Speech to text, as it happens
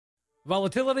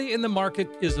Volatility in the market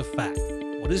is a fact.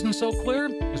 What isn't so clear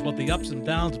is what the ups and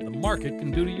downs of the market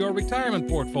can do to your retirement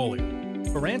portfolio.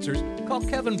 For answers, call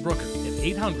Kevin Brooker at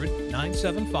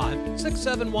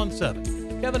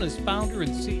 800-975-6717. Kevin is founder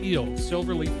and CEO of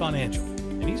Silverleaf Financial,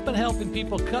 and he's been helping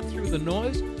people cut through the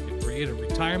noise to create a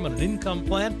retirement and income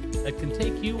plan that can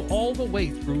take you all the way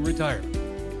through retirement.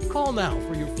 Call now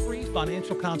for your free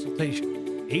financial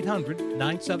consultation.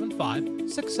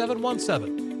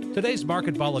 800-975-6717. Today's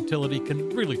market volatility can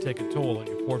really take a toll on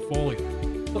your portfolio.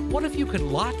 But what if you could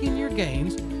lock in your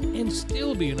gains and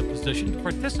still be in a position to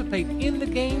participate in the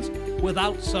gains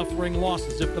without suffering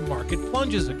losses if the market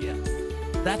plunges again?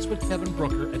 That's what Kevin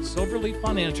Brooker at Silverleaf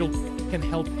Financial can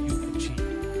help you achieve.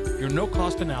 Your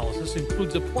no-cost analysis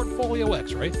includes a portfolio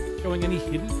x-ray showing any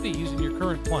hidden fees in your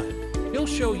current plan. He'll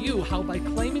show you how by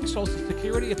claiming Social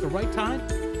Security at the right time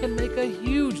can make a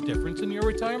huge difference in your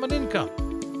retirement income.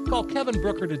 Call Kevin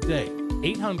Brooker today,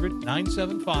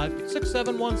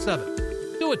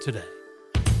 800-975-6717. Do it today.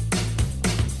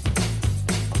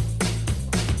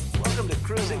 Welcome to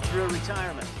Cruising Through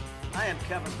Retirement. I am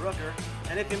Kevin Brooker,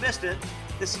 and if you missed it,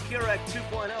 the Secure Act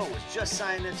 2.0 was just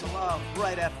signed into law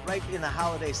right in the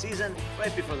holiday season,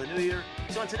 right before the new year.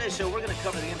 So on today's show, we're going to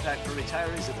cover the impact for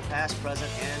retirees of the past, present,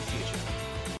 and future.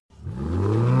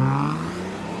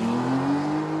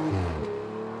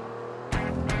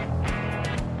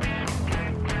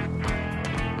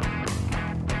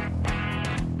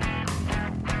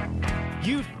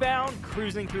 You found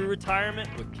Cruising Through Retirement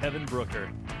with Kevin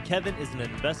Brooker. Kevin is an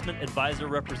investment advisor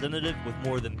representative with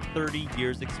more than 30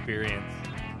 years experience.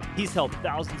 He's helped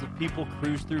thousands of people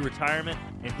cruise through retirement,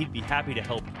 and he'd be happy to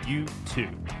help you too.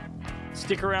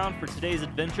 Stick around for today's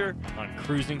adventure on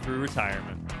Cruising Through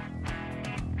Retirement.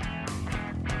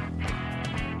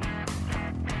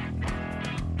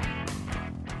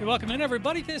 Welcome in,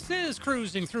 everybody. This is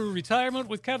Cruising Through Retirement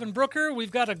with Kevin Brooker. We've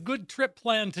got a good trip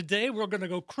planned today. We're going to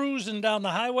go cruising down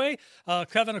the highway.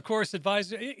 Kevin, of course,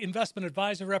 investment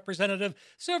advisor representative.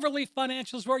 Silverleaf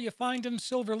Financial is where you find him,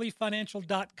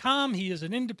 silverleaffinancial.com. He is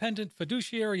an independent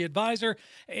fiduciary advisor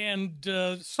and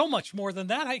so much more than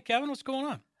that. Hey, Kevin, what's going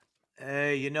on?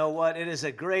 Hey, you know what? It is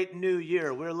a great new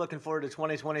year. We're looking forward to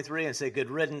 2023 and say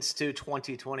good riddance to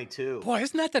 2022. Boy,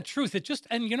 isn't that the truth?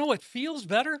 It feels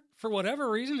better for whatever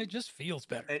reason. It just feels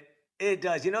better. It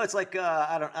does. You know, it's like,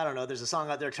 I don't know. There's a song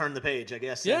out there, Turn the Page, I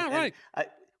guess. Yeah, right.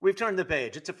 We've turned the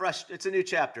page. It's a new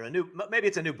chapter, maybe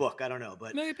it's a new book. I don't know,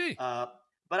 but maybe. But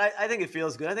I think it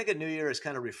feels good. I think a new year is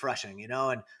kind of refreshing, you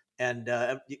know, and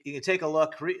you can take a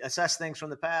look, assess things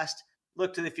from the past,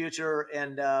 look to the future,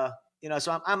 and,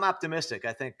 so I'm optimistic.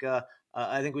 I think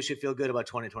we should feel good about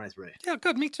 2023. Yeah,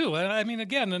 good. Me too. I mean,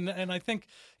 again, and I think,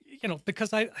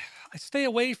 because I stay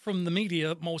away from the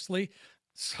media mostly,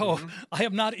 so I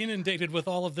am not inundated with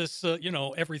all of this,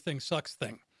 everything sucks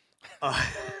thing.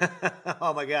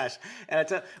 Oh my gosh! And I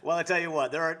tell you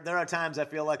what, there are times I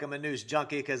feel like I'm a news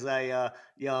junkie because I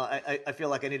feel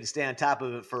like I need to stay on top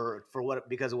of it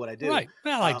because of what I do. Right.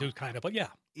 Well, I do kind of, but yeah.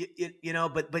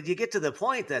 But you get to the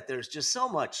point that there's just so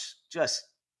much just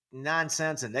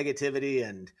nonsense and negativity,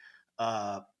 and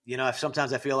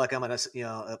sometimes I feel like I'm on a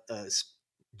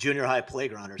junior high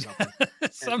playground or something.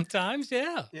 Sometimes,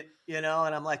 yeah. And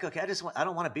I'm like, okay, I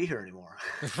don't want to be here anymore.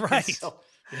 Right. So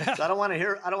I don't want to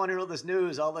hear all this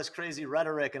news, all this crazy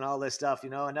rhetoric and all this stuff,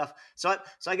 enough. So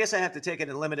I guess I have to take it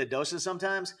in limited doses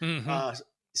sometimes. Mm-hmm.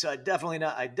 So I definitely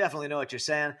know what you're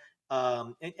saying.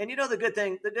 And the good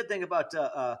thing about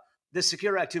this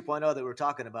Secure Act 2.0 that we're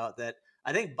talking about, that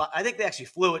I think they actually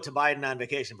flew it to Biden on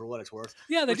vacation for what it's worth.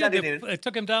 Yeah, they did. They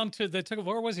took him down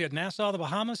where was he, at Nassau, the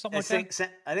Bahamas, something like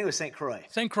that? I think it was St. Croix.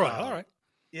 St. Croix, all right.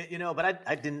 But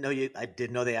I didn't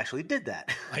know they actually did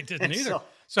that. I didn't either.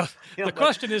 So the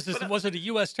question is was it a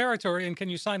U.S. territory, and can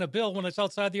you sign a bill when it's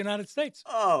outside the United States?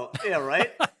 Oh, yeah,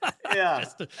 right? Yeah.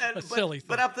 Just a silly thing.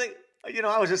 But I'm thinking,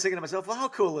 I was just thinking to myself, well, how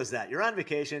cool is that? You're on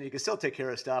vacation. You can still take care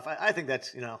of stuff. I think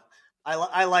that's,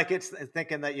 I like it,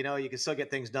 thinking that, you can still get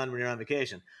things done when you're on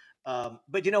vacation.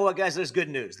 But you know what, guys, there's good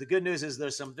news. The good news is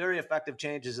there's some very effective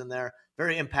changes in there,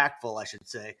 very impactful, I should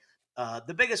say.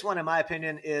 The biggest one, in my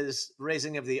opinion, is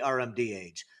raising of the RMD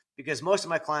age, because most of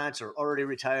my clients are already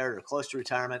retired or close to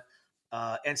retirement.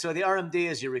 And so the RMD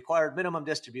is your required minimum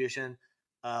distribution.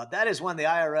 That is when the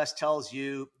IRS tells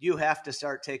you have to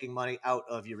start taking money out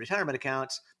of your retirement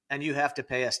accounts, and you have to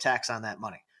pay us tax on that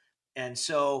money. And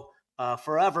so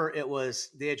forever,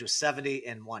 the age was 70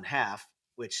 and 1/2,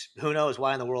 which who knows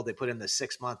why in the world they put in the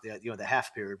 6 month, the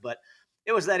half period, but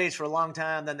it was that age for a long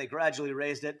time. Then they gradually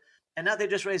raised it, and now they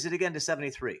just raised it again to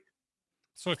 73.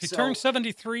 So if you turn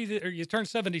 73 or you turn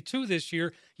 72 this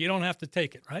year, you don't have to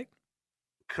take it, right?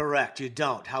 Correct. You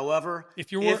don't. However,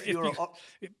 If you were,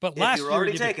 but if last you were year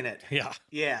already you did. taking it, Yeah.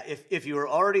 yeah. If you were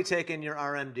already taking your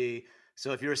RMD,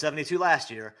 so if you were 72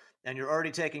 last year and you're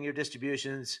already taking your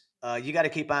distributions, you got to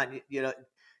keep on.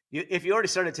 If you already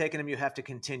started taking them, you have to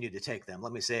continue to take them.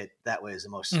 Let me say it that way is the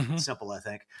most Hmm. simple, I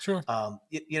think. Sure.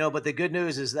 But the good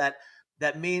news is that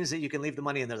that means that you can leave the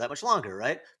money in there that much longer,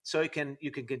 right? So you can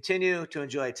continue to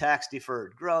enjoy tax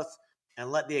deferred growth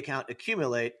and let the account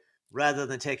accumulate rather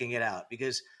than taking it out.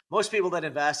 Because most people that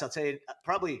invest, I'll tell you,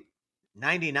 probably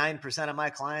 99% of my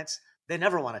clients, they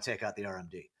never want to take out the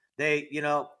RMD. They,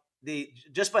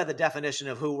 just by the definition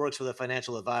of who works with a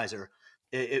financial advisor,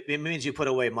 it means you put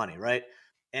away money, right?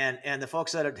 And the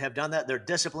folks that have done that, they're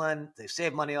disciplined. They've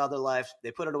saved money all their life.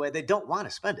 They put it away. They don't want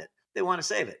to spend it. They want to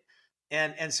save it.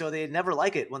 And so they never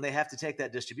like it when they have to take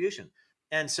that distribution.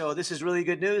 And so this is really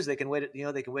good news. They can wait,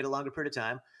 they can wait a longer period of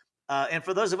time. And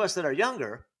for those of us that are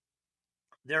younger,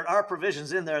 there are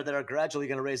provisions in there that are gradually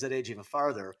going to raise that age even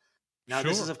farther. Now,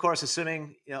 this Sure. is, of course,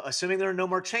 assuming there are no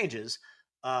more changes.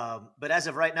 But as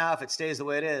of right now, if it stays the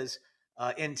way it is,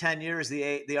 in 10 years,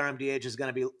 the RMD age is going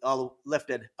to be all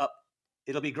lifted up.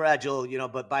 It'll be gradual,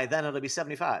 but by then it'll be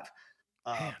 75.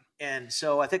 Man. And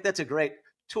so I think that's a great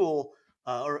tool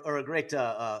or a great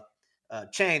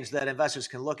change that investors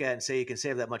can look at and say you can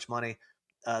save that much money,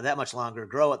 that much longer,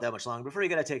 grow it that much longer before you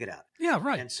got to take it out. Yeah.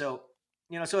 Right. And so,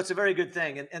 so it's a very good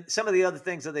thing. And some of the other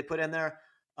things that they put in there,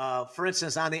 for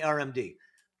instance, on the RMD,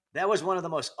 that was one of the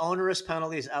most onerous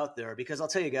penalties out there because I'll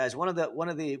tell you guys, one of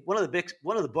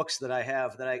the books that I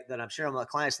have that I'm sharing with my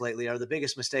clients lately are the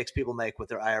biggest mistakes people make with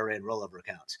their IRA and rollover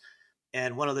accounts.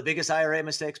 And one of the biggest IRA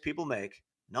mistakes people make,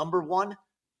 number one,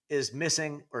 is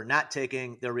missing or not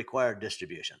taking their required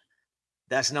distribution.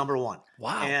 That's number one.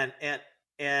 Wow.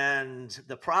 And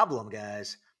the problem,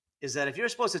 guys, is that if you're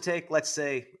supposed to take, let's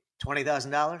say,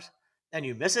 $20,000 and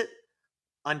you miss it,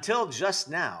 until just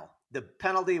now, the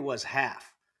penalty was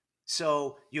half.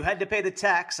 So you had to pay the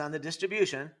tax on the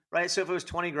distribution, right? So if it was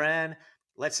 20 grand,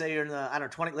 let's say you're in the,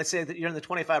 20, let's say that you're in the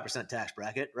 25% tax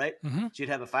bracket, right? Mm-hmm. So you'd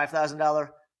have a $5,000,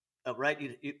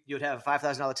 right? You'd have a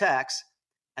 $5,000 tax,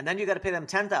 and then you got to pay them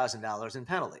 $10,000 in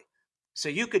penalty. So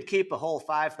you could keep a whole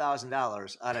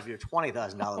 $5,000 out of your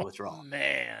 $20,000 withdrawal. Oh,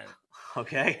 man.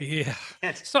 Okay.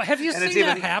 Yeah. So have you seen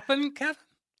that happen, Kevin?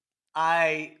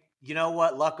 You know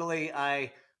what? Luckily,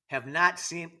 I have not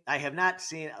seen,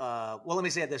 well, let me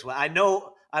say it this way.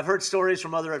 I've heard stories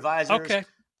from other advisors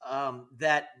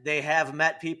that they have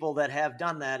met people that have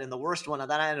done that. And the worst one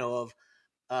that I know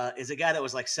of is a guy that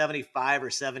was like 75 or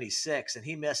 76 and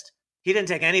he didn't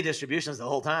take any distributions the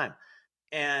whole time.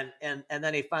 And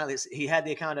then he had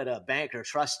the account at a bank or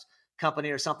trust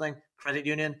company or something, credit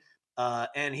union.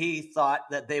 And he thought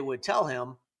that they would tell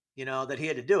him, that he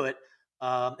had to do it.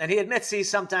 And he admits he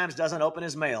sometimes doesn't open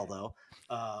his mail though.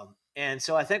 And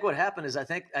so I think what happened is I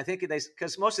think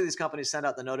because most of these companies send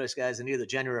out the notice, guys, in either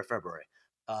January or February.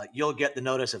 You'll get the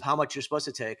notice of how much you're supposed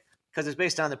to take because it's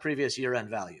based on the previous year-end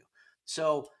value.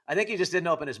 So I think he just didn't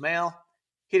open his mail.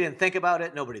 He didn't think about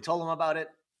it. Nobody told him about it.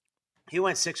 He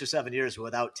went 6 or 7 years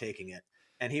without taking it.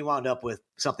 And he wound up with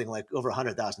something like over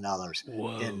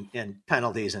 $100,000 in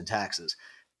penalties and taxes.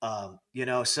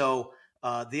 So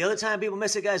the other time people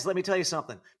miss it, guys, let me tell you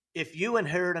something. If you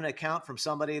inherit an account from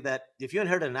somebody if you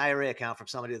inherit an IRA account from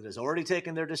somebody that has already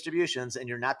taken their distributions and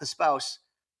you're not the spouse,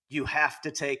 you have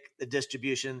to take the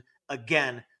distribution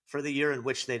again for the year in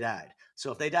which they died.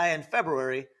 So if they die in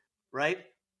February, right,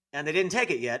 and they didn't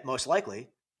take it yet, most likely,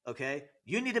 okay,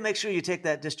 you need to make sure you take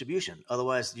that distribution.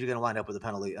 Otherwise, you're going to wind up with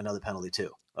another penalty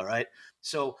too. All right.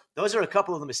 So those are a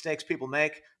couple of the mistakes people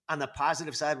make. On the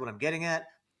positive side, what I'm getting at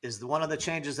is one of the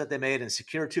changes that they made in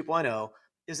Secure 2.0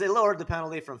 is they lowered the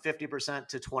penalty from 50%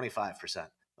 to 25%.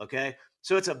 Okay.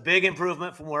 So it's a big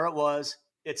improvement from where it was.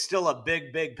 It's still a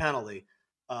big, big penalty,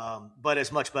 but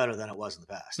it's much better than it was in the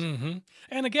past. Mm-hmm.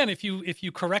 And again, if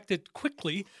you correct it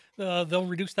quickly, they'll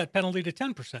reduce that penalty to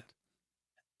 10%.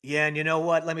 Yeah. And you know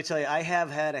what? Let me tell you, I have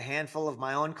had a handful of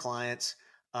my own clients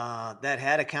that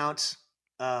had accounts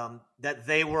that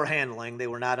they were handling. They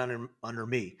were not under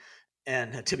me.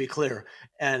 And to be clear,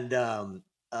 and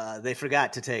they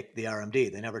forgot to take the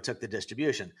RMD. They never took the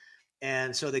distribution.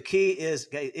 And so the key is,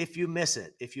 if you miss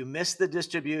the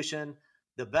distribution,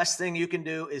 the best thing you can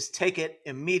do is take it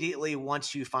immediately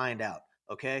once you find out.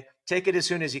 Okay. Take it as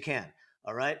soon as you can.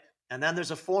 All right. And then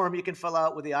there's a form you can fill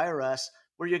out with the IRS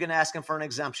where you're going to ask them for an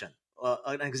exemption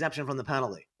from the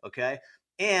penalty. Okay.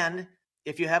 And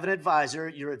if you have an advisor,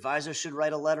 your advisor should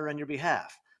write a letter on your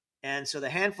behalf. And so the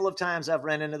handful of times I've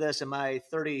ran into this in my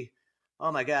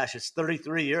it's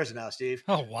 33 years now, Steve.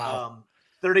 Oh, wow.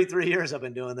 33 years I've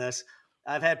been doing this.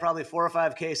 I've had probably 4 or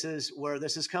 5 cases where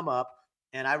this has come up,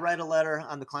 and I write a letter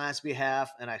on the client's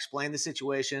behalf and I explain the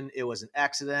situation. It was an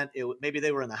accident. Maybe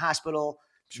they were in the hospital.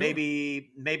 Sure.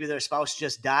 Maybe their spouse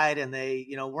just died and they,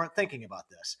 weren't thinking about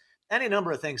this. Any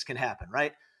number of things can happen,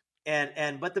 right?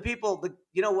 But the people,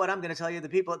 you know what I'm going to tell you, the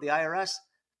people at the IRS,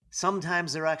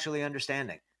 sometimes they're actually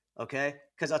understanding. Okay.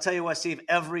 Because I'll tell you what, Steve,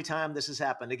 every time this has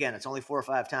happened, again, it's only 4 or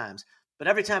 5 times, but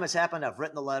every time it's happened, I've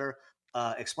written the letter,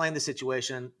 explained the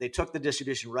situation. They took the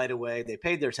distribution right away. They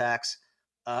paid their tax,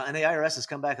 and the IRS has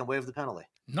come back and waived the penalty.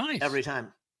 Nice. Every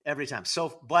time.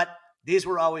 So, but these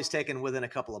were always taken within a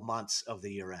couple of months of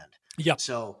the year end. Yeah.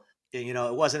 So, it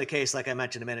wasn't a case like I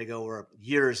mentioned a minute ago where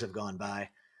years have gone by.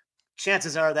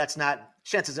 Chances are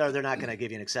they're not going to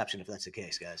give you an exception if that's the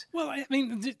case, guys. Well, I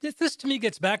mean, this to me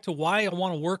gets back to why I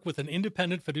want to work with an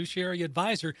independent fiduciary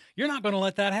advisor. You're not going to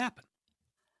let that happen.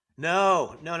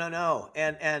 No.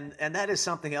 And that is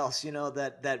something else,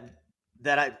 that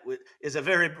is a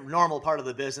very normal part of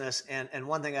the business. And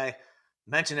one thing I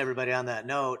mention everybody on that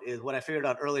note is what I figured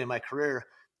out early in my career,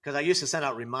 because I used to send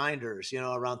out reminders,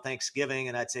 around Thanksgiving,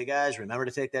 and I'd say, guys, remember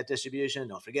to take that distribution.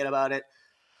 Don't forget about it.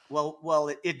 Well,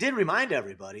 it did remind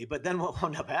everybody, but then what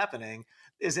wound up happening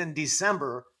is in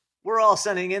December, we're all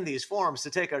sending in these forms to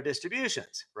take our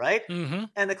distributions, right? Mm-hmm.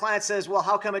 And the client says, well,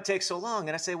 how come it takes so long?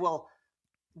 And I say, well,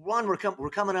 one, we're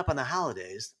coming up on the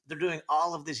holidays. They're doing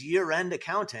all of this year-end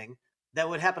accounting that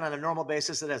would happen on a normal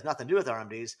basis that has nothing to do with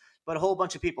RMDs, but a whole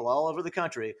bunch of people all over the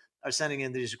country are sending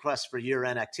in these requests for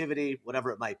year-end activity,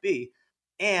 whatever it might be.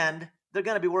 And they're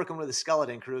going to be working with a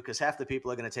skeleton crew because half the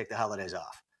people are going to take the holidays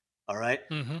off. All right.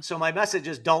 Mm-hmm. So my message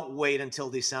is don't wait until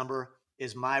December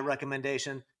is my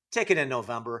recommendation. Take it in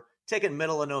November, take it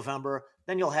middle of November.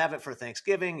 Then you'll have it for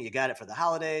Thanksgiving. You got it for the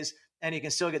holidays, and you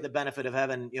can still get the benefit of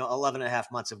having, 11 and a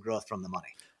half months of growth from the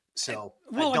money. So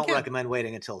I don't recommend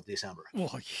waiting until December.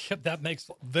 Well, yeah, that makes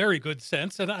very good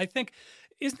sense. And I think,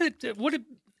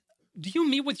 do you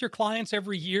meet with your clients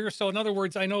every year? So in other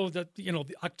words, I know that,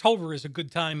 October is a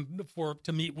good time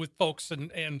to meet with folks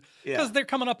and because they're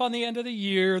coming up on the end of the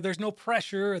year, there's no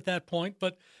pressure at that point,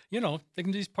 but they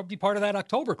can just be part of that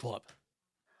October club.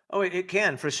 Oh, it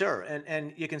can for sure.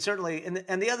 And you can certainly,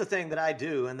 and the other thing that I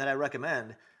do and that I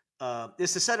recommend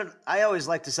is to I always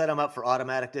like to set them up for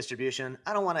automatic distribution.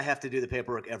 I don't want to have to do the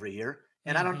paperwork every year.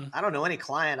 And I don't know any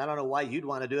client. I don't know why you'd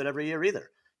want to do it every year either.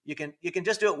 You can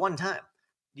just do it one time.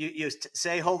 You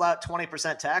say hold out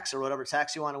 20% tax or whatever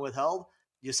tax you want to withhold.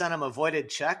 You send them a voided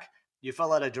check. You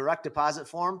fill out a direct deposit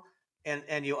form,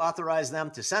 and you authorize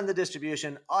them to send the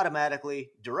distribution automatically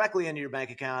directly into your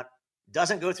bank account.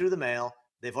 Doesn't go through the mail.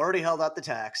 They've already held out the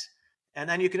tax, and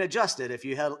then you can adjust it if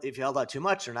you held out too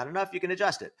much or not enough. You can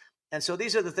adjust it. And so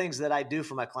these are the things that I do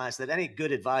for my clients that any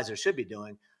good advisor should be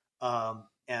doing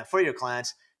and for your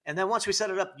clients. And then once we set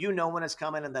it up, when it's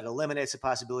coming, and that eliminates the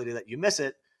possibility that you miss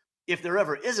it. If there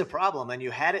ever is a problem and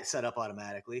you had it set up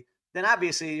automatically, then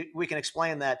obviously we can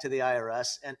explain that to the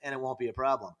IRS and it won't be a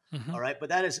problem. Mm-hmm. All right. But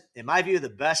that is, in my view, the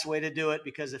best way to do it,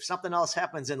 because if something else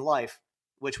happens in life,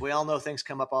 which we all know things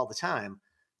come up all the time,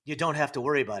 you don't have to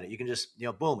worry about it. You can just,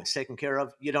 boom, it's taken care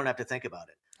of. You don't have to think about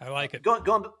it. I like it.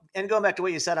 Going back to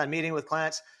what you said on meeting with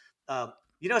clients,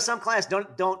 some clients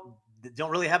don't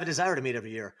really have a desire to meet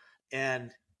every year.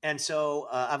 And so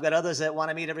I've got others that want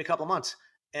to meet every couple of months.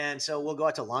 And so we'll go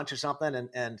out to lunch or something.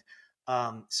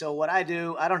 So what I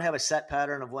do, I don't have a set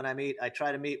pattern of when I meet. I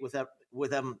try to meet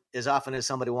with them as often as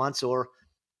somebody wants, or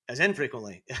as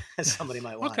infrequently as somebody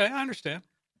might want. Okay, I understand.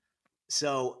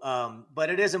 So, but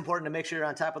it is important to make sure you're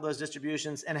on top of those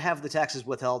distributions and have the taxes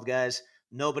withheld, guys.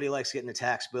 Nobody likes getting a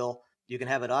tax bill. You can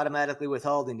have it automatically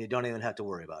withheld, and you don't even have to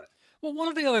worry about it. Well, one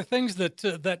of the other things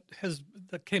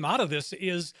that came out of this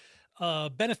is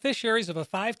beneficiaries of a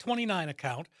 529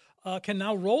 account can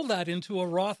now roll that into a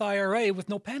Roth IRA with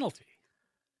no penalty.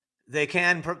 They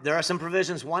can. There are some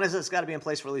provisions. One is it's got to be in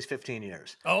place for at least 15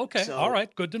 years. Oh, okay. So, all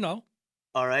right. Good to know.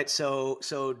 All right. So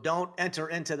don't enter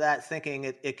into that thinking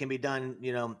it can be done,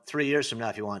 3 years from now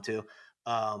if you want to.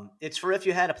 It's for if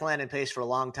you had a plan in place for a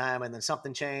long time and then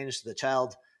something changed, the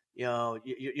child,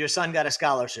 your son got a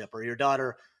scholarship, or your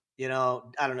daughter, I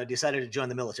don't know, decided to join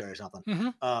the military or something.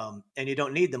 Mm-hmm. And you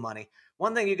don't need the money.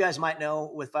 One thing you guys might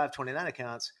know with 529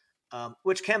 accounts,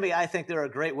 which can be, I think there are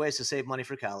great ways to save money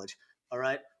for college. All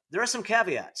right. There are some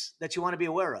caveats that you want to be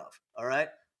aware of. All right.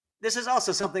 This is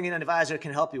also something an advisor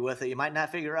can help you with that you might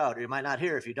not figure out, or you might not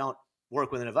hear if you don't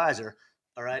work with an advisor.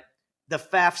 All right. The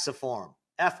FAFSA form,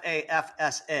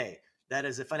 FAFSA, that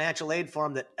is a financial aid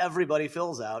form that everybody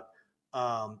fills out.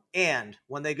 And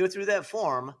when they go through that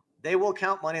form, they will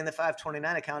count money in the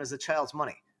 529 account as the child's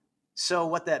money. So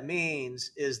what that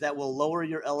means is that will lower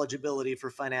your eligibility for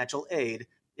financial aid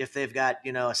if they've got, a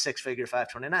 6-figure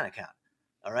 529 account.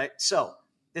 All right. So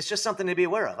it's just something to be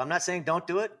aware of. I'm not saying don't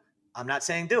do it. I'm not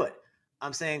saying do it.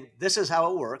 I'm saying this is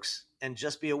how it works, and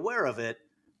just be aware of it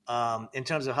in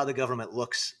terms of how the government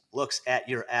looks at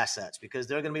your assets, because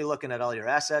they're going to be looking at all your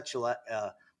assets,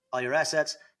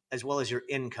 as well as your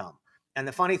income. And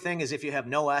the funny thing is, if you have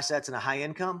no assets and a high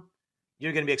income,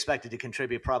 you're going to be expected to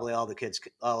contribute probably all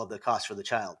of the costs for the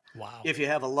child. Wow. If you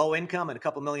have a low income and a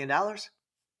couple $1 million,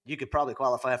 you could probably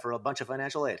qualify for a bunch of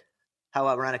financial aid. How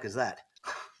ironic is that?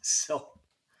 So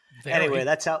anyway,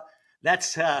 that's how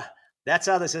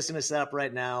the system is set up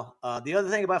right now. The other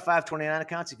thing about 529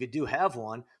 accounts, if you do have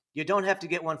one, you don't have to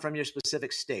get one from your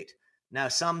specific state. Now,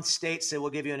 some states, they will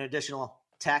give you an additional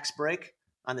tax break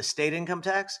on the state income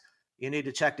tax. You need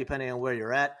to check depending on where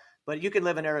you're at. But you can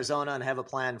live in Arizona and have a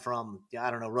plan from,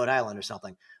 Rhode Island or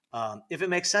something, if it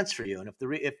makes sense for you, and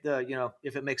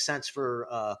if it makes sense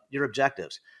for your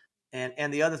objectives.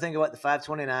 And the other thing about the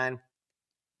 529,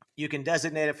 you can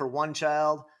designate it for one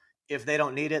child. If they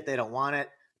don't need it, they don't want it,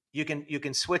 you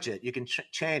can switch it. You can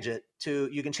change it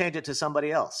to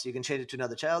somebody else. You can change it to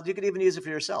another child. You can even use it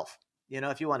for yourself,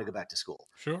 if you want to go back to school.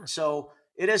 Sure. So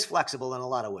it is flexible in a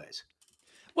lot of ways.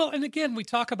 Well, and again, we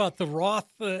talk about the Roth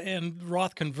and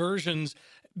Roth conversions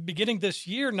beginning this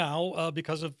year now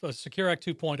because of Secure Act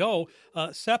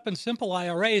 2.0. SEP and simple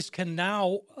IRAs can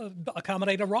now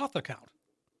accommodate a Roth account.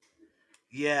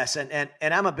 Yes, and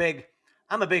I'm a big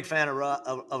fan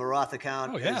of a Roth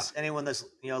account. Oh, yeah. As anyone that's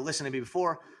listened to me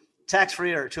before,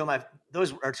 tax-free are two of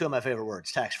my favorite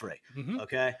words. Tax-free. Mm-hmm.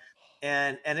 Okay,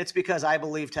 and it's because I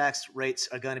believe tax rates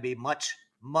are going to be much,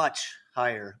 much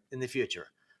higher in the future.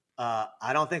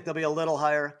 I don't think they'll be a little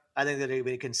higher. I think they'll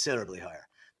be considerably higher.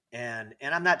 And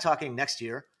I'm not talking next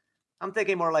year. I'm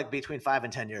thinking more like between 5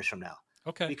 and 10 years from now.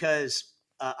 Okay. Because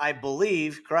I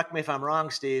believe, correct me if I'm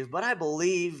wrong, Steve, but I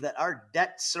believe that our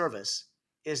debt service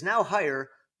is now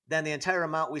higher than the entire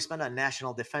amount we spend on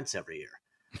national defense every year.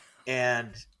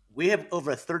 And we have over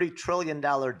a $30 trillion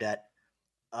debt.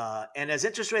 And as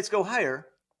interest rates go higher,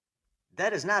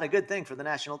 that is not a good thing for the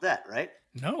national debt, right?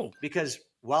 No. Because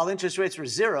while interest rates were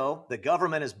zero, the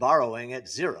government is borrowing at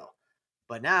zero.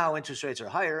 But now interest rates are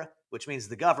higher, which means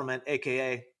the government,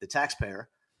 aka the taxpayer,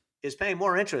 is paying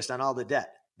more interest on all the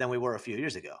debt than we were a few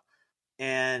years ago.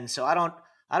 And so I don't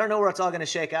know where it's all going to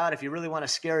shake out. If you really want to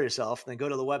scare yourself, then go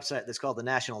to the website that's called the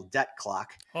National Debt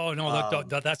Clock. Oh, no,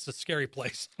 that's a scary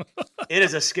place. It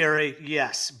is a scary,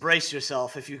 yes. Brace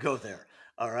yourself if you go there.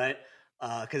 All right.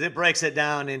 Because it breaks it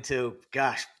down into,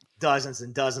 dozens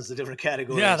and dozens of different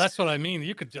categories. Yeah, that's what I mean.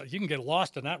 You can get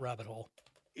lost in that rabbit hole.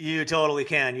 You totally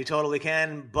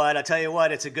can. But I tell you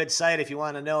what, it's a good site if you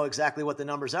want to know exactly what the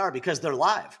numbers are, because they're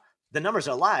live. The numbers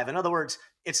are live. In other words,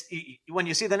 when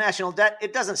you see the national debt,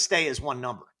 it doesn't stay as one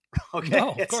number. Okay.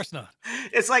 No, of course not.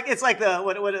 It's like the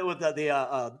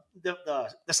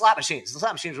slot machines. The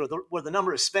slot machines where the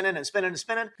number is spinning and spinning and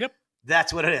spinning. Yep.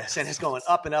 That's what it is, and it's going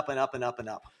up and up and up and up and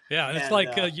up. Yeah, and it's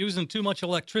like using too much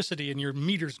electricity, and your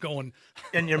meter's going.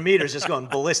 And your meter's just going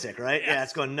ballistic, right? Yes. Yeah,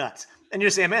 it's going nuts. And you're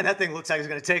saying, man, that thing looks like it's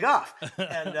going to take off.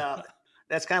 And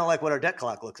that's kind of like what our debt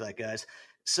clock looks like, guys.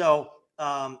 So,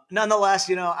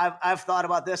 nonetheless, I've thought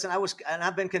about this, and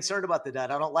I've been concerned about the debt.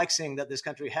 I don't like seeing that this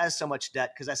country has so much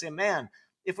debt, because I say, man,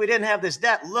 if we didn't have this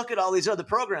debt, look at all these other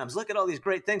programs. Look at all these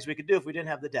great things we could do if we didn't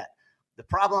have the debt. The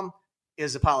problem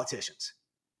is the politicians.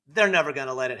 They're never going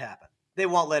to let it happen. They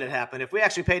won't let it happen. If we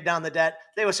actually paid down the debt,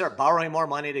 they would start borrowing more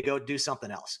money to go do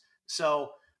something else.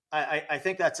 So I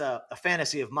think that's a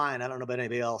fantasy of mine. I don't know about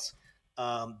anybody else.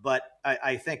 But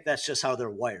I think that's just how they're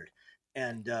wired.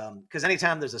 And because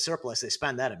anytime there's a surplus, they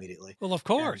spend that immediately. Well, of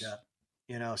course.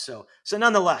 And, so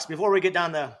nonetheless, before we get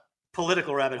down the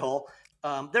political rabbit hole,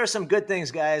 there are some good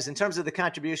things, guys, in terms of the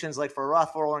contributions, like for a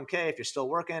Roth 401k, if you're still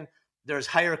working, there's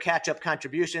higher catch-up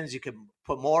contributions. You can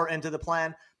put more into the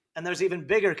plan. And there's even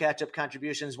bigger catch-up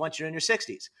contributions once you're in your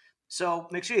 60s. So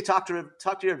make sure you talk to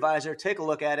your advisor, take a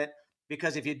look at it,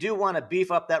 because if you do want to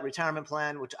beef up that retirement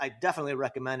plan, which I definitely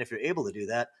recommend if you're able to do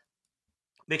that,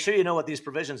 make sure you know what these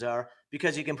provisions are,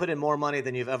 because you can put in more money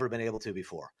than you've ever been able to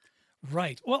before.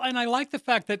 Right. Well, and I like the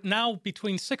fact that now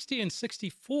between 60 and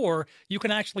 64, you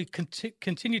can actually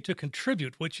continue to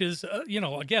contribute, which is,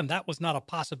 again, that was not a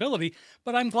possibility.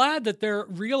 But I'm glad that they're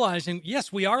realizing,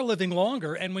 yes, we are living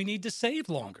longer and we need to save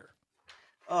longer.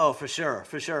 Oh, for sure.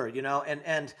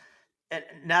 And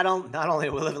not only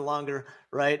are we living longer,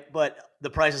 right, but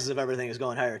the prices of everything is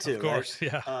going higher too. Of course,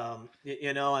 right? Yeah.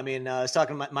 I was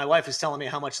talking. My wife is telling me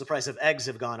how much the price of eggs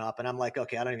have gone up, and I'm like,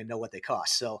 okay, I don't even know what they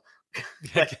cost. So,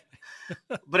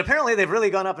 But apparently they've really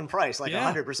gone up in price, like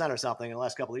Yeah. 100% or something in the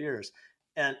last couple of years.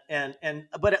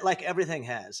 But like everything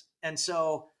has. And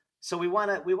so we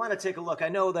want to take a look. I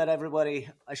know that everybody,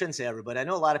 I shouldn't say everybody, I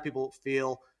know a lot of people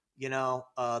feel,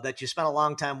 that you spent a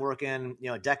long time working,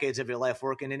 decades of your life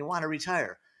working, and you want to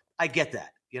retire. I get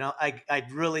that. I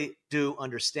really do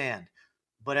understand.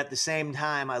 But at the same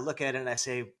time, I look at it and I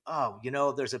say, oh,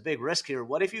 there's a big risk here.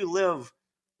 What if you live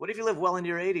well into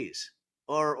your 80s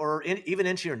or even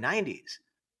into your 90s?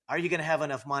 Are you going to have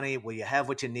enough money? Will you have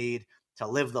what you need to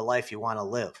live the life you want to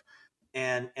live?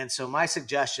 And so my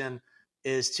suggestion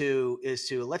is to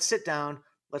let's sit down,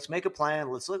 let's make a plan,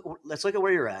 let's look at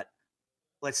where you're at.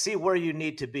 Let's see where you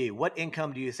need to be. What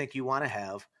income do you think you want to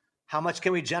have? How much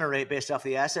can we generate based off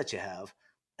the assets you have?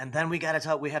 And then we have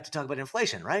to talk about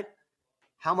inflation, right?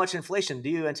 How much inflation do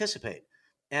you anticipate?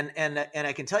 And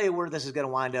I can tell you where this is going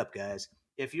to wind up, guys.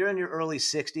 If you're in your early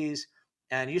 60s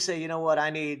and you say, you know what, I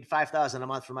need $5,000 a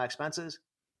month for my expenses,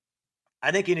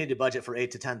 I think you need to budget for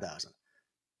 $8,000 to $10,000.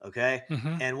 Okay.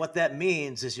 Mm-hmm. And what that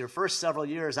means is your first several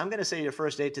years, I'm going to say your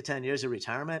first 8 to 10 years of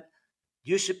retirement,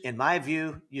 you should, in my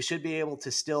view, you should be able to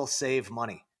still save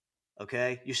money.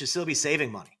 Okay. You should still be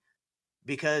saving money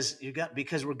because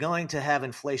we're going to have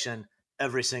inflation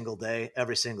every single day,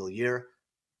 every single year.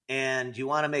 And you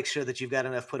want to make sure that you've got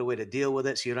enough put away to deal with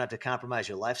it so you don't have to compromise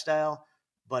your lifestyle,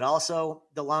 but also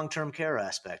the long-term care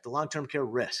aspect, the long-term care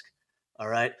risk. All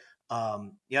right.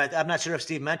 I'm not sure if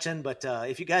Steve mentioned, but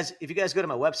if you guys go to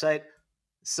my website,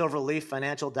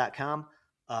 silverleaffinancial.com,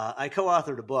 I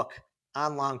co-authored a book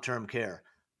on long-term care.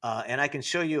 And I can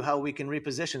show you how we can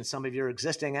reposition some of your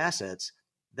existing assets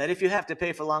that if you have to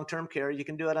pay for long-term care, you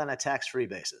can do it on a tax-free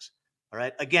basis. All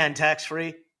right. Again,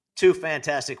 tax-free, 2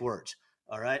 fantastic words.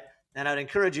 All right. And I'd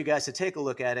encourage you guys to take a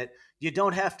look at it. You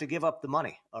don't have to give up the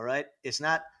money. All right. It's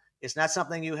not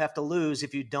something you have to lose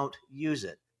if you don't use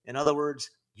it. In other words,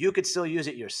 you could still use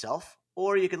it yourself,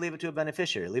 or you could leave it to a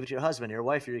beneficiary, leave it to your husband, your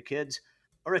wife, or your kids,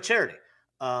 or a charity.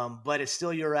 But it's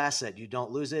still your asset. You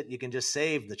don't lose it. You can just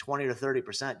save the 20 or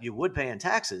 30% you would pay in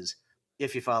taxes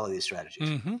if you follow these strategies.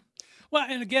 Mm-hmm. Well,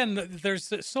 and again,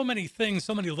 there's so many things,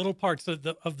 so many little parts of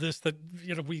this that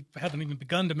we haven't even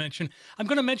begun to mention. I'm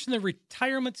going to mention the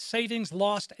retirement savings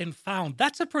lost and found.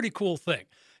 That's a pretty cool thing.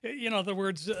 In other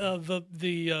words,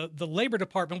 the Labor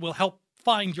Department will help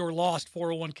find your lost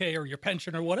 401k or your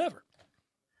pension or whatever.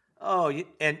 Oh,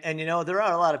 and there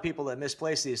are a lot of people that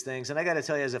misplace these things. And I got to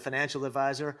tell you, as a financial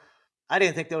advisor, I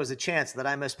didn't think there was a chance that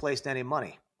I misplaced any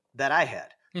money that I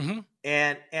had. Mm-hmm.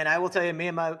 And I will tell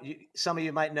you, some of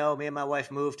you might know, me and my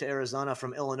wife moved to Arizona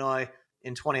from Illinois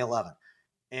in 2011.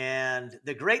 And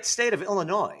the great state of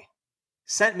Illinois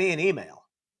sent me an email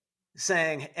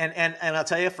saying, and I'll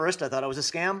tell you, first, I thought it was a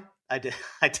scam. I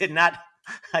did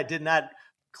not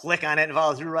click on it and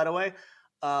follow through right away.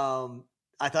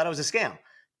 I thought it was a scam.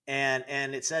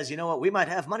 And it says, you know what, we might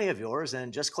have money of yours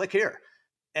and just click here.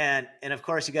 And of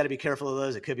course, you got to be careful of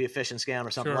those. It could be a phishing scam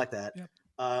or something like that. Yep.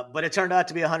 But it turned out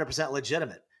to be 100%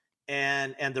 legitimate.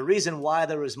 And the reason why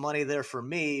there was money there for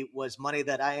me was money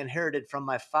that I inherited from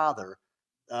my father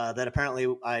that apparently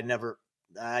I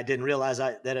didn't realize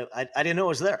I didn't know it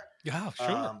was there. Yeah,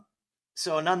 sure.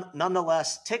 So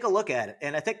nonetheless, take a look at it.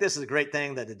 And I think this is a great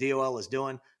thing that the DOL is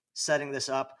doing, setting this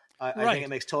up. I think it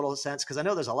makes total sense because I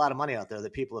know there's a lot of money out there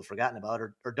that people have forgotten about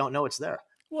or don't know it's there.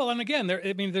 Well, and again,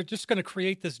 they're just going to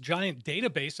create this giant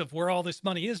database of where all this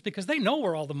money is because they know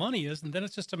where all the money is. And then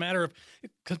it's just a matter of,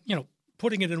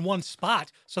 putting it in one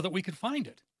spot so that we can find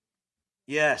it.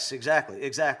 Yes, exactly.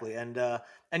 And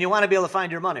you want to be able to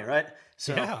find your money, right?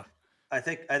 So yeah. I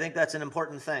think that's an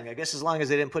important thing. I guess as long as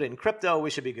they didn't put it in crypto,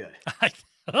 we should be good.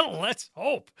 Let's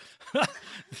hope.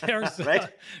 There's right.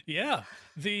 Yeah.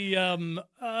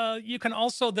 You can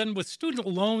also then with student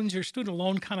loans, your student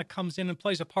loan kind of comes in and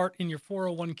plays a part in your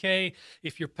 401k.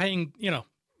 If you're paying,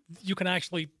 you can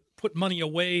actually put money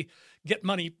away, get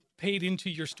money paid into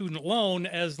your student loan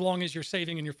as long as you're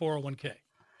saving in your 401k.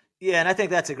 Yeah, and I think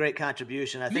that's a great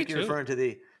contribution. I think you're referring to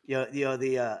the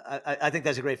I think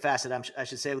that's a great facet. I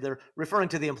should say they're referring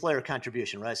to the employer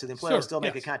contribution, right? So the employer will still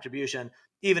make a contribution,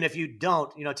 even if you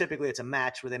don't. Typically it's a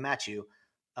match where they match you.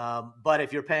 But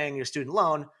if you're paying your student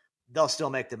loan, they'll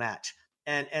still make the match.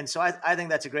 And so I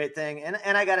think that's a great thing.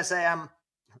 And I got to say,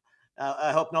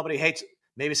 I hope nobody hates.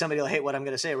 Maybe somebody will hate what I'm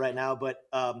going to say right now, but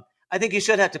I think you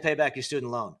should have to pay back your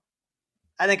student loan.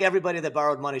 I think everybody that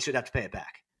borrowed money should have to pay it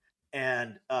back.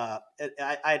 And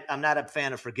I'm not a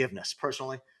fan of forgiveness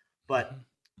personally, but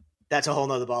that's a whole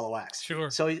nother ball of wax. Sure.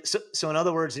 So in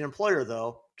other words, the employer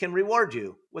though can reward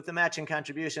you with the matching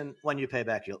contribution when you're paying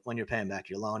back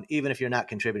your loan, even if you're not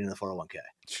contributing to the 401k.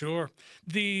 Sure.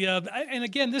 And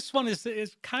again, this one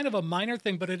is kind of a minor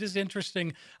thing, but it is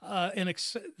interesting.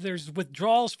 There's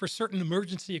withdrawals for certain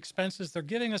emergency expenses. They're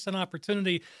giving us an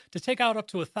opportunity to take out up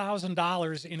to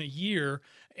 $1,000 in a year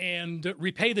and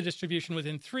repay the distribution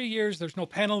within 3 years. There's no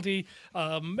penalty,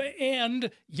 and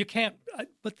you can't.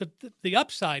 But the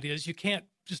upside is you can't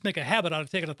just make a habit out of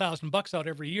taking $1,000 out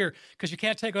every year, because you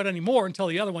can't take out any more until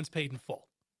the other one's paid in full.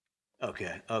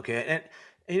 Okay.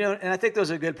 And I think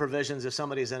those are good provisions if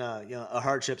somebody's in a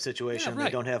hardship situation. Yeah, right.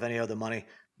 They don't have any other money.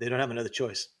 They don't have another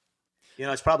choice.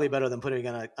 It's probably better than putting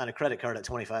on a credit card at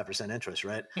 25% interest,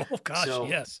 right? Oh gosh,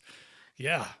 yes,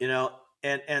 yeah.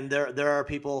 And there are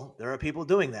people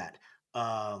doing that.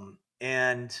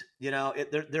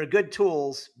 They're good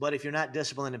tools, but if you're not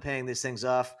disciplined in paying these things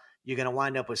off, you're going to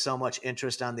wind up with so much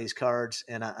interest on these cards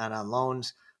and on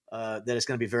loans that it's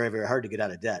going to be very, very hard to get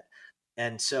out of debt.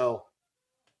 And so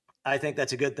I think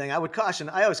that's a good thing. I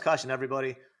always caution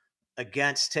everybody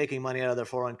against taking money out of their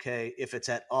 401k if it's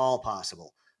at all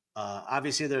possible.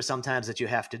 Obviously, there are some times that you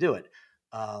have to do it,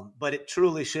 but it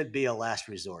truly should be a last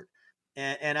resort.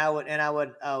 And I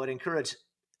would encourage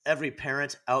every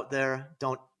parent out there,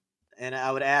 and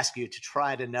I would ask you to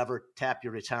try to never tap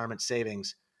your retirement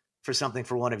savings for something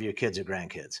for one of your kids or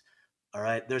grandkids. All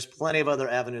right. There's plenty of other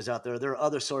avenues out there. There are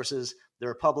other sources.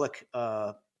 There are public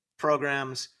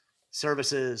programs,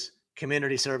 services,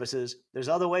 community services. There's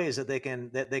other ways that they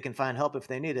can find help if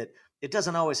they need it. It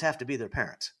doesn't always have to be their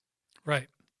parents. Right.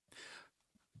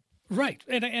 Right.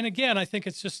 And again, I think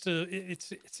it's just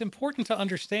it's important to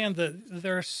understand that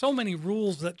there are so many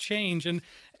rules that change, and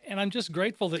I'm just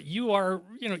grateful that you're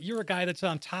a guy that's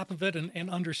on top of it and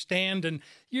understand, and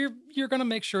you're going to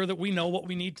make sure that we know what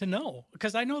we need to know,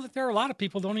 because I know that there are a lot of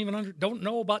people don't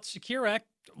know about Secure Act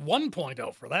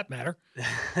 1.0 for that matter.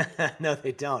 No,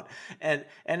 they don't. And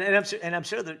I'm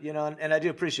sure that, and I do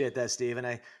appreciate that, Steve.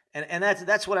 And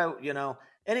that's what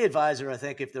any advisor, I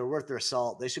think, if they're worth their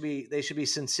salt, they should be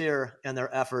sincere in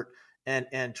their effort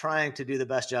and trying to do the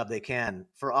best job they can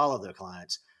for all of their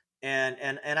clients.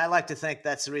 And I like to think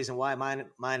that's the reason why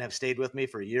mine have stayed with me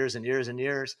for years and years and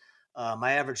years.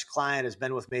 My average client has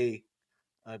been with me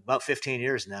about 15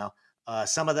 years now.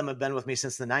 Some of them have been with me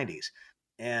since the 90s.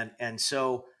 And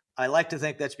so I like to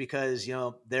think that's because,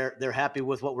 they're happy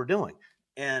with what we're doing.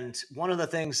 And one of the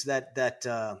things that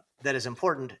is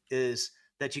important is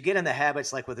that you get in the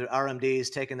habits, like with the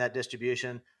RMDs, taking that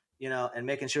distribution, and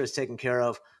making sure it's taken care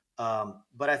of.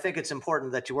 But I think it's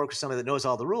important that you work with somebody that knows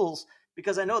all the rules,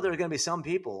 because I know there are going to be some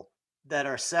people that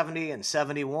are 70 and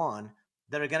 71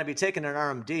 that are going to be taking an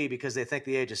RMD because they think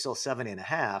the age is still 70 and a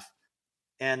half,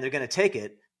 and they're going to take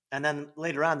it. And then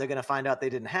later on, they're going to find out they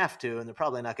didn't have to, and they're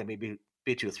probably not going to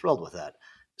be too thrilled with that.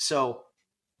 So,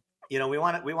 we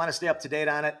want to stay up to date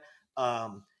on it.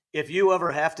 If you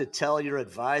ever have to tell your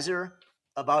advisor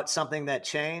about something that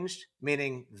changed,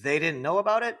 meaning they didn't know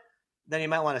about it, then you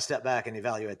might want to step back and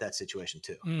evaluate that situation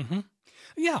too. Mm-hmm.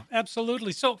 Yeah,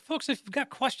 absolutely. So folks, if you've got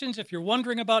questions, if you're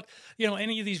wondering about,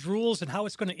 any of these rules and how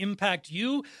it's going to impact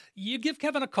you, you give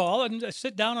Kevin a call and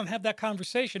sit down and have that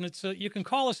conversation. You can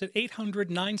call us at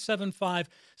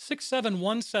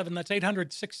 800-975-6717. That's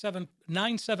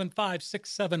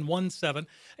 800-975-6717.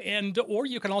 Or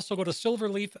you can also go to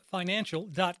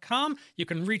silverleaffinancial.com. You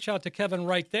can reach out to Kevin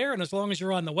right there. And as long as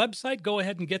you're on the website, go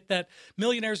ahead and get that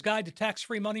Millionaire's Guide to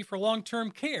Tax-Free Money for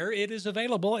Long-Term Care. It is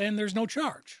available and there's no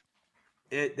charge.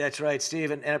 That's right,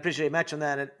 Steve, and I appreciate you mentioning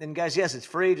that. And guys, yes, it's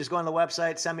free. Just go on the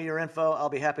website, send me your info. I'll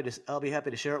be happy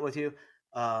to share it with you.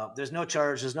 There's no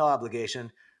charge, there's no obligation,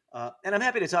 and I'm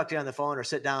happy to talk to you on the phone or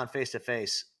sit down face to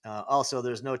face. Also,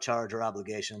 there's no charge or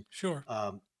obligation. Sure.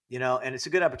 And it's a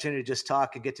good opportunity to just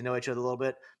talk and get to know each other a little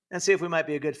bit and see if we might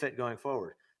be a good fit going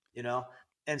forward.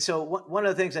 And so one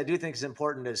of the things I do think is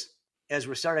important is, as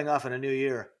we're starting off in a new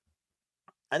year,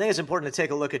 I think it's important to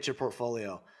take a look at your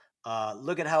portfolio.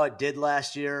 Look at how it did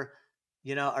last year.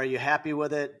 Are you happy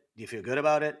with it? Do you feel good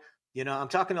about it? I'm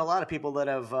talking to a lot of people that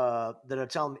are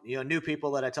telling me, new people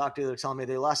that I talk to, that are telling me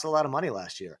they lost a lot of money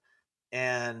last year.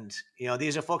 And,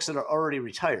 these are folks that are already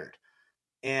retired.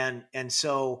 And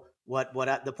so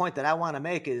the point that I want to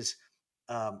make is,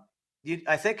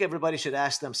 I think everybody should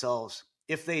ask themselves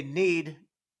if they need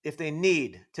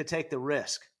to take the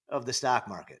risk of the stock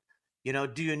market.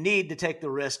 Do you need to take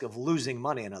the risk of losing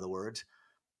money, in other words?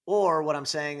 Or what I'm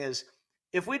saying is,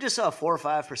 if we just saw a 4 or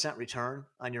 5% return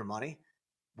on your money,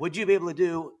 would you be able to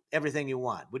do everything you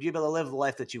want? Would you be able to live the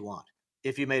life that you want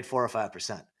if you made 4 or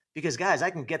 5%? Because guys,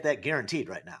 I can get that guaranteed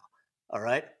right now. All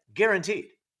right. Guaranteed.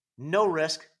 No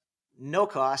risk, no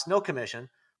cost, no commission.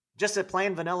 just a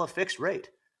plain vanilla fixed rate.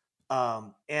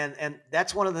 And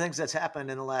that's one of the things that's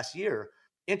happened in the last year.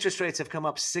 Interest rates have come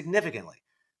up significantly.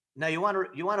 Now you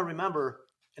want to remember.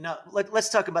 Now let's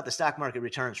talk about the stock market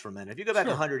returns for a minute. If you go back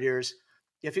 100 years,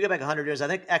 I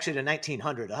think actually to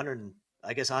 1900,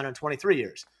 123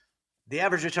 years, the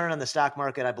average return on the stock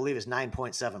market, I believe, is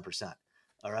 9.7%.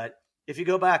 All right. If you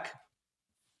go back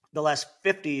the last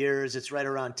 50 years, it's right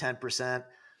around 10%.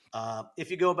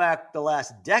 If you go back the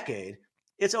last decade,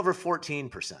 it's over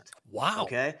 14%. Wow.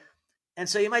 Okay. And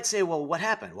so you might say, well, what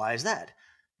happened? Why is that?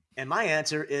 And my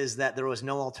answer is that there was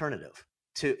no alternative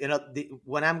to,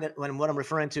 what I'm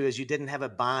referring to is you didn't have a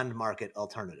bond market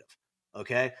alternative.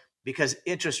 Okay. Because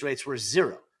interest rates were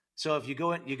zero. So if you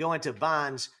go into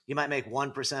bonds, you might make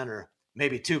 1% or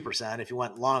maybe 2% if you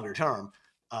went longer term.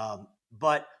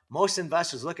 But most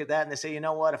investors look at that and they say, you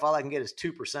know what, if all I can get is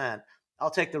 2%, I'll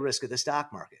take the risk of the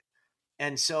stock market.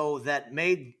 And so that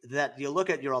made that you look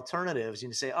at your alternatives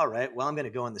and you say, all right, well, I'm going to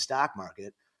go in the stock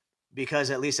market because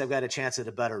at least I've got a chance at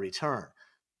a better return.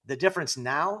 The difference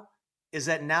now is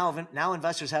that now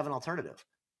investors have an alternative.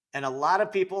 And a lot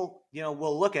of people,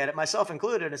 will look at it, myself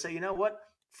included, and say, you know what,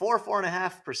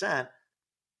 4.5%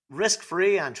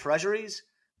 risk-free on treasuries,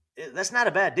 that's not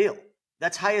a bad deal.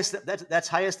 That's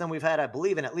highest than we've had, I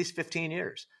believe, in at least 15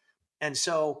 years. And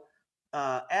so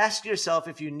ask yourself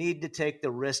if you need to take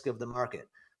the risk of the market.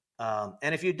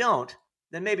 And if you don't,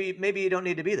 then maybe you don't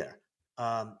need to be there.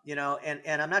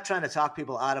 And I'm not trying to talk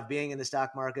people out of being in the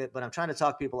stock market, but I'm trying to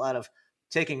talk people out of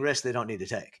taking risks they don't need to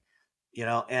take.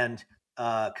 And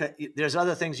there's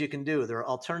other things you can do. There are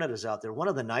alternatives out there. One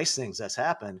of the nice things that's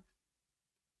happened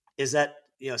is that,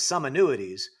 some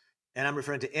annuities, and I'm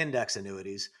referring to index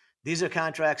annuities, these are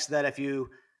contracts that if you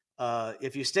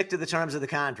stick to the terms of the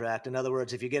contract, in other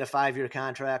words, if you get a 5-year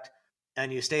contract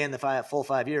and you stay in the full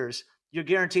 5 years, you're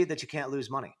guaranteed that you can't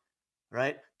lose money,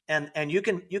 right? And you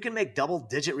can make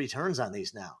double-digit returns on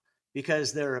these now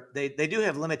because they do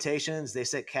have limitations. They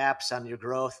set caps on your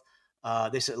growth.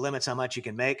 They set limits how much you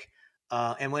can make.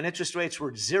 And when interest rates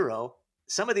were zero,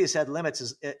 some of these had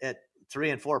limits at 3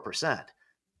 and 4%.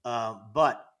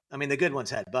 But I mean, the good ones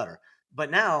had better.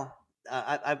 But now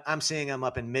I'm seeing them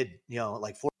up in mid,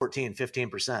 like 14,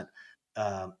 15%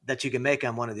 that you can make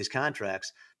on one of these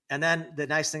contracts. And then the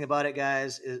nice thing about it,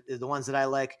 guys, is the ones that I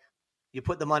like, you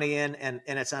put the money in and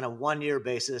it's on a 1-year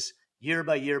basis, year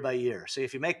by year by year. So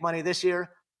if you make money this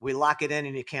year, we lock it in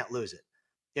and you can't lose it.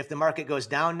 If the market goes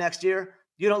down next year,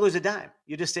 you don't lose a dime.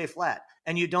 You just stay flat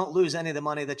and you don't lose any of the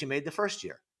money that you made the first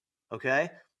year. Okay.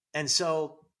 And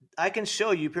so I can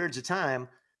show you periods of time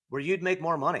where you'd make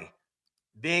more money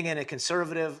being in a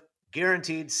conservative,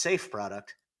 guaranteed, safe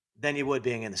product than you would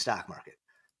being in the stock market.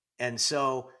 And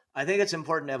so I think it's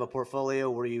important to have a portfolio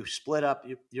where you split up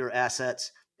your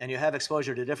assets and you have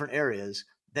exposure to different areas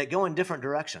that go in different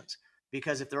directions.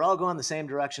 Because if they're all going the same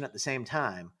direction at the same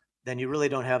time, then you really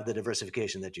don't have the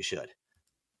diversification that you should.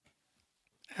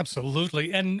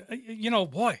 Absolutely. And,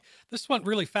 boy, this went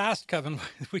really fast, Kevin.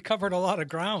 We covered a lot of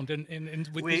ground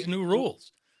with these new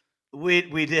rules.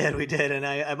 We did. And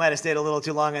I might have stayed a little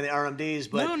too long on the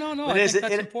RMDs, but no. But I think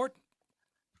that's important.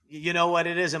 You know what?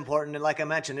 It is important. And like I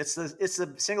mentioned, it's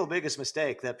the single biggest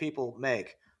mistake that people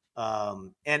make.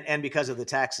 And because of the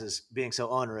taxes being so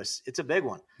onerous, it's a big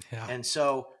one. Yeah. And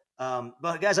so,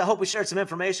 but guys, I hope we shared some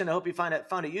information. I hope you found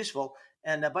it useful.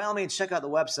 And by all means, check out the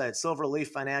website,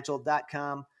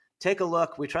 silverleaffinancial.com. Take a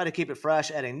look. We try to keep it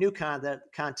fresh, adding new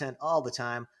content all the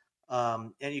time.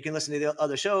 And you can listen to the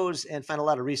other shows and find a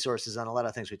lot of resources on a lot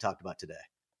of things we talked about today.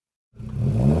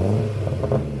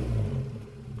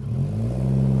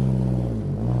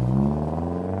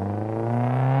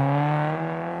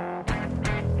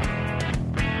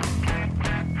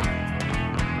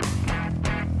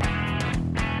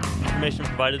 Information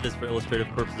provided is for illustrative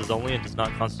purposes only and does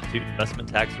not constitute investment,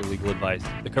 tax, or legal advice.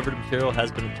 The covered material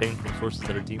has been obtained from sources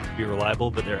that are deemed to be reliable,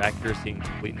 but their accuracy and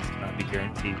completeness cannot be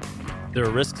guaranteed. There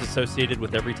are risks associated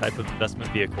with every type of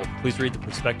investment vehicle. Please read the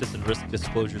prospectus and risk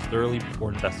disclosures thoroughly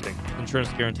before investing.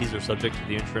 Insurance guarantees are subject to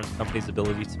the insurance company's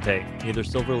ability to pay. Neither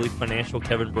Silverleaf Financial,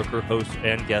 Kevin Brooker, hosts,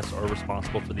 and guests are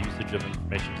responsible for the usage of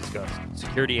information discussed.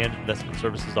 Security and investment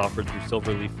services offered through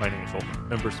Silverleaf Financial.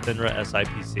 Member FINRA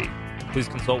SIPC. Please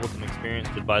consult with an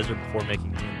experienced advisor before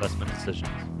making any investment decisions.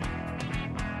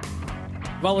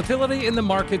 Volatility in the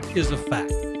market is a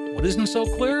fact. What isn't so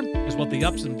clear is what the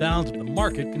ups and downs of the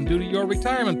market can do to your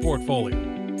retirement portfolio.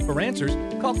 For answers,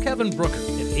 call Kevin Brooker at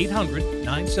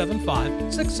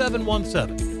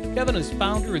 800-975-6717. Kevin is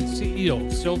founder and CEO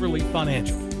of Silverleaf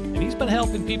Financial, and he's been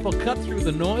helping people cut through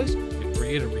the noise to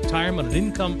create a retirement and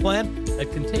income plan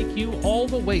that can take you all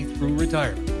the way through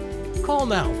retirement. Call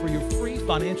now for your free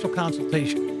financial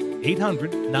consultation.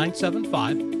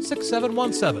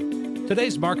 800-975-6717.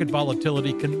 Today's market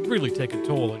volatility can really take a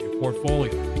toll on your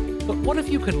portfolio. But what if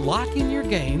you could lock in your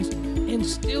gains and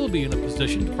still be in a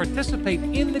position to participate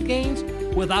in the gains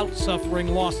without suffering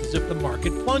losses if the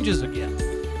market plunges again?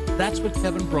 That's what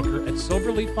Kevin Brooker at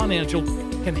Silverleaf Financial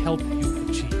can help you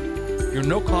achieve. Your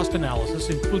no-cost analysis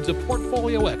includes a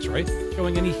portfolio x-ray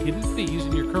showing any hidden fees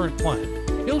in your current plan.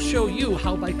 He'll show you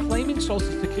how by claiming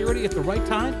Social Security at the right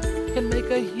time can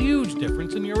make a huge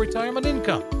difference in your retirement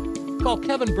income. Call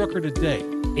Kevin Brooker today,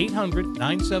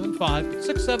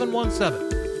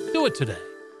 800-975-6717. Do it today.